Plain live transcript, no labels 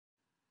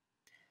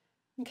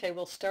Okay,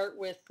 we'll start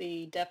with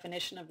the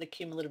definition of the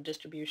cumulative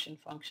distribution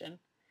function.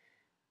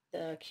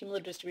 The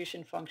cumulative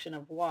distribution function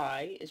of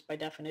y is by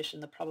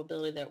definition the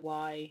probability that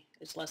y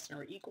is less than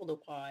or equal to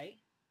y.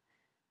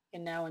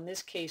 And now in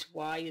this case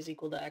y is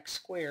equal to x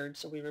squared,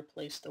 so we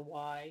replace the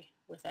y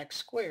with x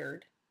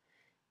squared.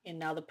 And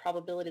now the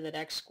probability that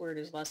x squared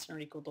is less than or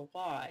equal to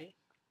y,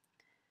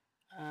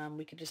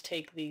 we can just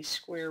take the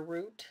square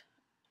root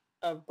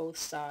of both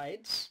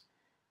sides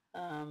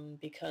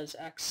because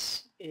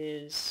x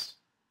is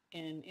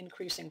an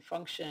increasing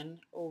function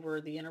over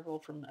the interval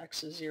from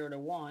x is 0 to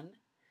 1.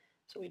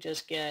 So we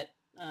just get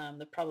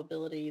the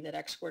probability that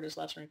x squared is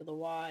less than or equal to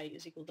y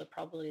is equal to the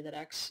probability that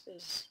x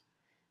is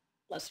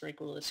less than or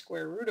equal to the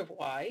square root of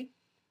y,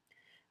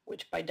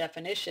 which by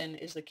definition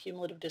is the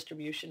cumulative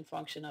distribution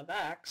function of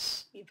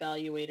x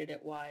evaluated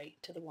at y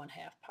to the 1/2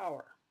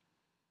 power.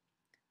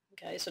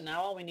 Okay, so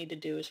now all we need to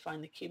do is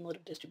find the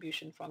cumulative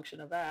distribution function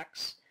of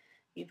x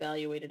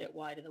evaluated at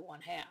y to the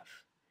 1/2.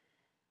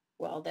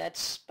 Well,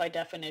 that's by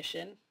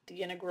definition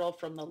the integral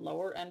from the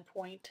lower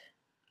endpoint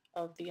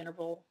of the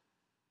interval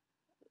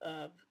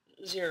of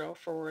 0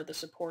 for the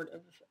support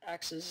of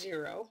x is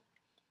 0.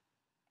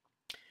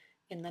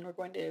 And then we're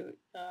going to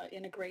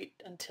integrate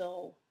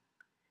until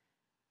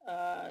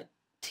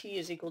t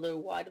is equal to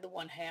y to the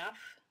 1/2.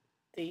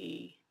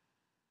 The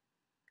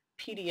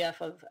PDF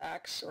of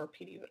x, or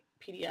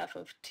PDF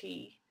of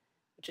t,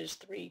 which is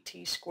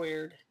 3t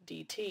squared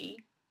dt.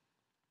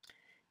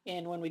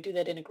 And when we do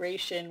that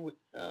integration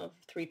of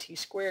 3t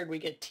squared, we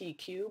get t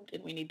cubed,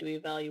 and we need to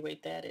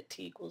evaluate that at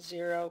t equals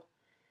 0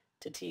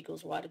 to t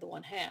equals y to the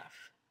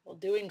 1/2. Well,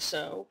 doing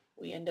so,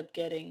 we end up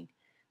getting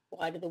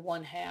y to the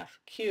 1/2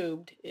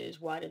 cubed is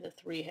y to the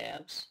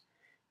 3/2.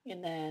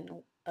 And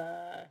then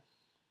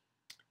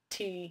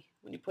t,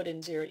 when you put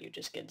in 0, you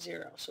just get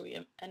 0. So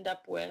we end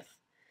up with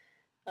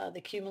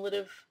the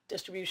cumulative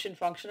distribution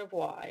function of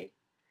y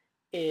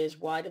is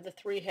y to the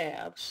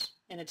 3/2,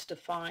 and it's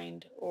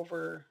defined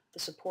over the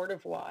support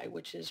of y,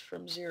 which is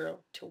from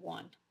 0 to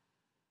 1.